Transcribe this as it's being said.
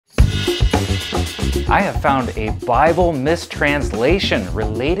I have found a Bible mistranslation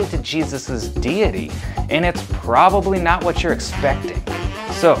related to Jesus' deity, and it's probably not what you're expecting.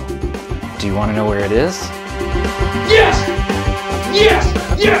 So, do you want to know where it is? Yes! Yes!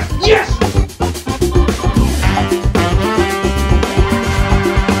 Yes! Yes!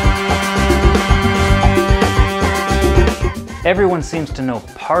 Everyone seems to know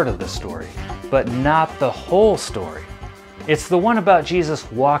part of the story, but not the whole story. It's the one about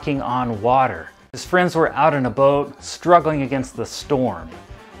Jesus walking on water. His friends were out in a boat, struggling against the storm.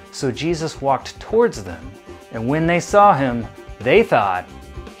 So Jesus walked towards them, and when they saw him, they thought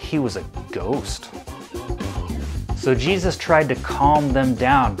he was a ghost. So Jesus tried to calm them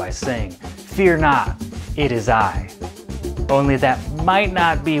down by saying, "Fear not, it is I." Only that might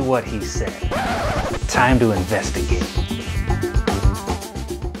not be what he said. Time to investigate.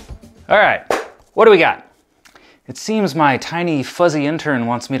 All right, what do we got? It seems my tiny fuzzy intern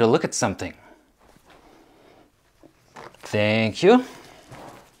wants me to look at something. Thank you.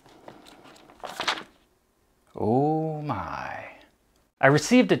 Oh my. I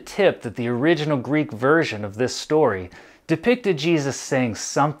received a tip that the original Greek version of this story depicted Jesus saying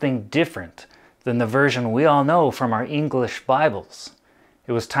something different than the version we all know from our English Bibles.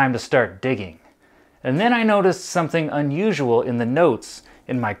 It was time to start digging. And then I noticed something unusual in the notes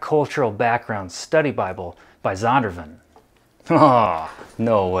in my Cultural Background Study Bible by Zondervan. Oh,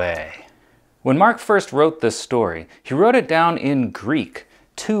 no way. When Mark first wrote this story, he wrote it down in Greek.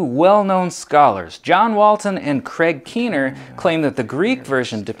 Two well-known scholars, John Walton and Craig Keener, claim that the Greek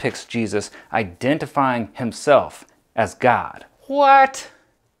version depicts Jesus identifying himself as God. What?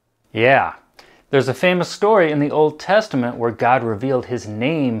 Yeah, there's a famous story in the Old Testament where God revealed his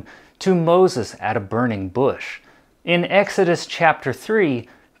name to Moses at a burning bush. In Exodus chapter 3,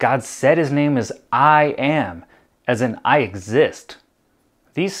 God said his name is I am, as in I exist.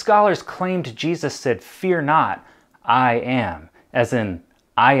 These scholars claimed Jesus said, "Fear not, I am," as in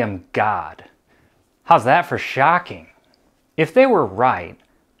I am God. How's that for shocking? If they were right,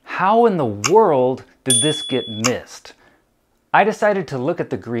 how in the world did this get missed? I decided to look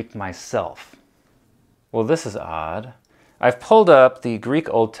at the Greek myself. Well, this is odd. I've pulled up the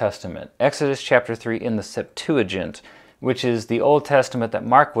Greek Old Testament, Exodus chapter 3 in the Septuagint, which is the Old Testament that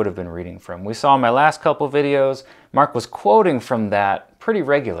Mark would have been reading from. We saw in my last couple videos, Mark was quoting from that pretty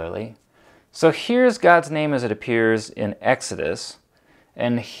regularly. So here's God's name as it appears in Exodus,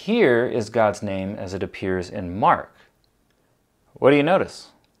 and here is God's name as it appears in Mark. What do you notice?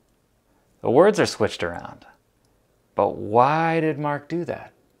 The words are switched around. But why did Mark do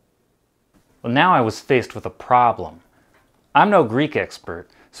that? Well, now I was faced with a problem. I'm no Greek expert,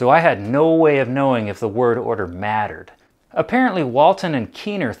 so I had no way of knowing if the word order mattered. Apparently Walton and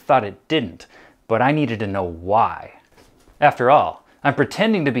Keener thought it didn't, but I needed to know why. After all, I'm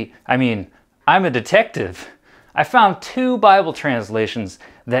pretending to be, I'm a detective. I found two Bible translations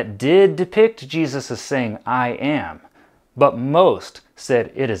that did depict Jesus as saying I am, but most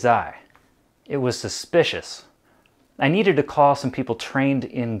said it is I. It was suspicious. I needed to call some people trained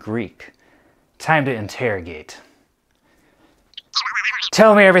in Greek. Time to interrogate.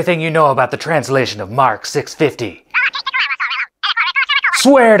 Tell me everything you know about the translation of Mark 6:50.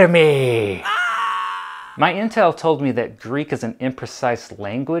 Swear to me! My intel told me that Greek is an imprecise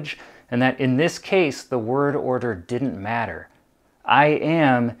language and that in this case the word order didn't matter. I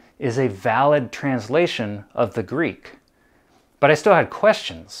am is a valid translation of the Greek. But I still had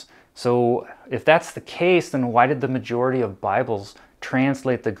questions. So if that's the case, then why did the majority of Bibles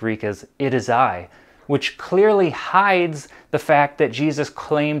translate the Greek as it is I, which clearly hides the fact that Jesus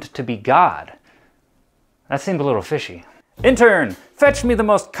claimed to be God? That seemed a little fishy. Intern, fetch me the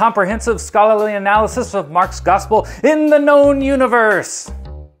most comprehensive scholarly analysis of Mark's Gospel in the known universe!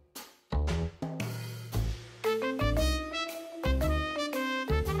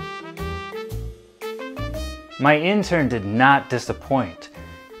 My intern did not disappoint.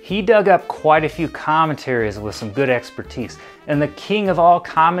 He dug up quite a few commentaries with some good expertise, and the king of all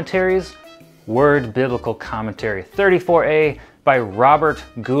commentaries, Word Biblical Commentary 34a by Robert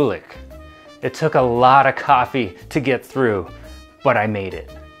Gulick. It took a lot of coffee to get through, but I made it.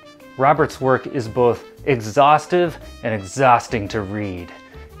 Robert's work is both exhaustive and exhausting to read.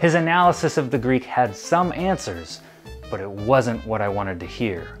 His analysis of the Greek had some answers, but it wasn't what I wanted to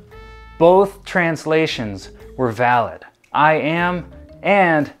hear. Both translations were valid. I am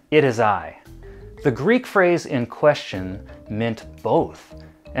and it is I. The Greek phrase in question meant both,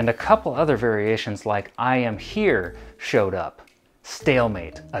 and a couple other variations like I am here showed up.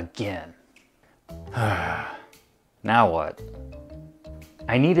 Stalemate again. Now what?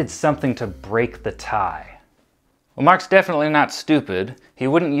 I needed something to break the tie. Well, Mark's definitely not stupid. He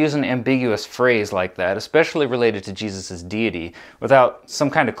wouldn't use an ambiguous phrase like that, especially related to Jesus' deity, without some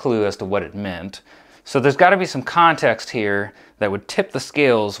kind of clue as to what it meant. So there's got to be some context here that would tip the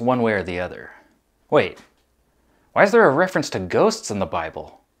scales one way or the other. Wait, why is there a reference to ghosts in the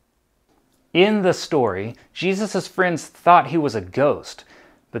Bible? In the story, Jesus' friends thought he was a ghost,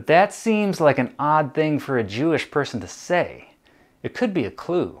 but that seems like an odd thing for a Jewish person to say. It could be a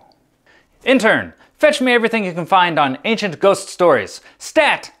clue. Intern, fetch me everything you can find on ancient ghost stories.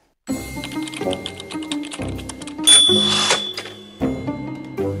 Stat!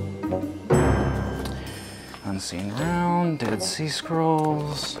 Unseen Round, Dead Sea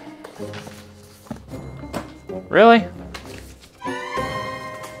Scrolls. Really?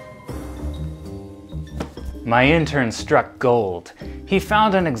 My intern struck gold. He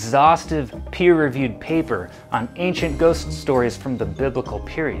found an exhaustive, peer-reviewed paper on ancient ghost stories from the biblical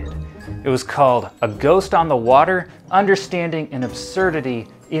period. It was called A Ghost on the Water, Understanding an Absurdity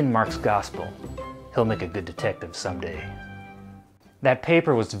in Mark's Gospel. He'll make a good detective someday. That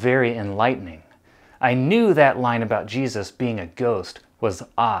paper was very enlightening. I knew that line about Jesus being a ghost was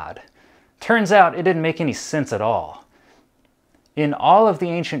odd. Turns out it didn't make any sense at all. In all of the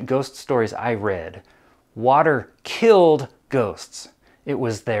ancient ghost stories I read, water killed ghosts. It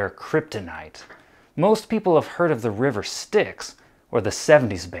was their kryptonite. Most people have heard of the river Styx, or the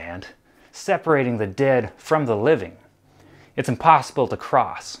 70s band, separating the dead from the living. It's impossible to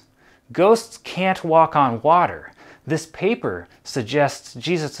cross. Ghosts can't walk on water. This paper suggests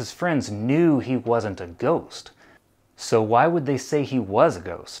Jesus' friends knew he wasn't a ghost. So why would they say he was a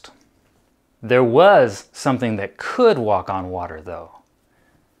ghost? There was something that could walk on water, though.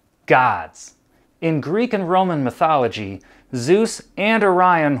 Gods. In Greek and Roman mythology, Zeus and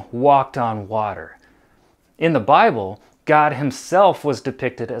Orion walked on water. In the Bible, God himself was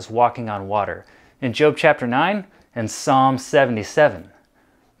depicted as walking on water in Job chapter 9 and Psalm 77.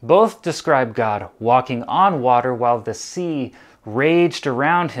 Both describe God walking on water while the sea raged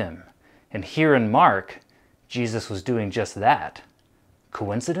around him. And here in Mark, Jesus was doing just that.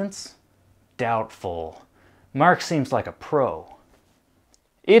 Coincidence? Doubtful. Mark seems like a pro.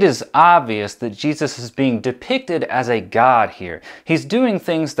 It is obvious that Jesus is being depicted as a god here. He's doing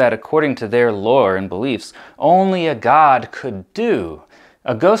things that, according to their lore and beliefs, only a god could do.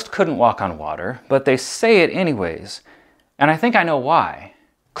 A ghost couldn't walk on water, but they say it anyways. And I think I know why.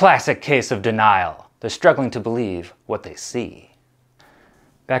 Classic case of denial. They're struggling to believe what they see.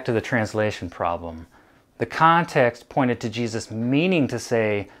 Back to the translation problem. The context pointed to Jesus meaning to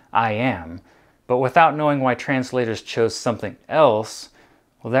say, I am, but without knowing why translators chose something else,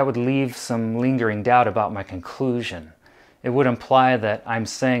 well, that would leave some lingering doubt about my conclusion. It would imply that I'm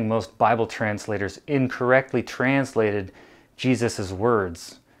saying most Bible translators incorrectly translated Jesus'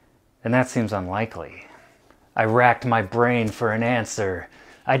 words, and that seems unlikely. I racked my brain for an answer.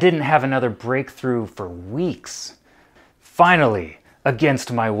 I didn't have another breakthrough for weeks. Finally,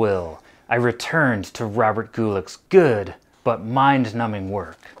 against my will, I returned to Robert Gulick's good but mind-numbing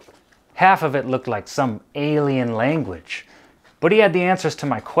work. Half of it looked like some alien language, but he had the answers to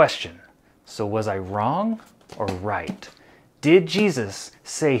my question. So was I wrong or right? Did Jesus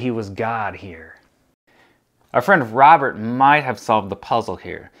say he was God here? Our friend Robert might have solved the puzzle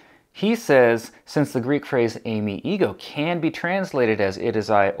here. He says, since the Greek phrase eimi ego can be translated as it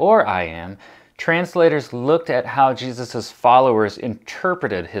is I or I am, translators looked at how Jesus' followers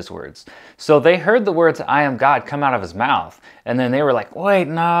interpreted his words. So they heard the words I am God come out of his mouth, and then they were like, wait,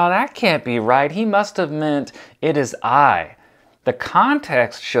 no, that can't be right. He must have meant it is I. The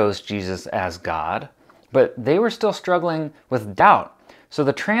context shows Jesus as God, but they were still struggling with doubt. So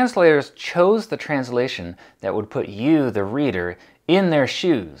the translators chose the translation that would put you, the reader, in their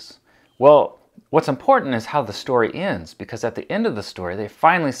shoes. Well, what's important is how the story ends, because at the end of the story, they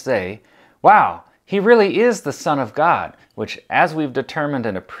finally say, wow, he really is the Son of God, which, as we've determined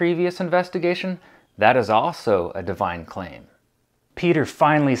in a previous investigation, that is also a divine claim. Peter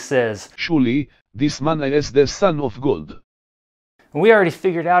finally says, Surely, this man is the Son of God. We already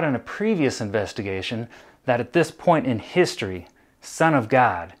figured out in a previous investigation that at this point in history, Son of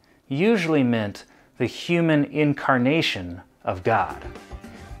God usually meant the human incarnation of God.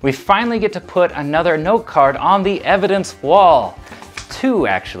 We finally get to put another note card on the evidence wall. Two,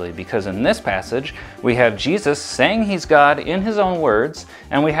 actually, because in this passage, we have Jesus saying he's God in his own words,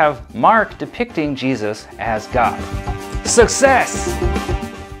 and we have Mark depicting Jesus as God. Success!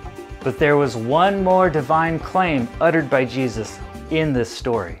 But there was one more divine claim uttered by Jesus in this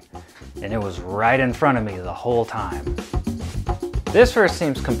story, and it was right in front of me the whole time. This verse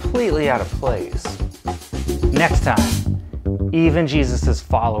seems completely out of place. Next time, even Jesus'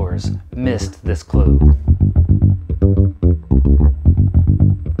 followers missed this clue.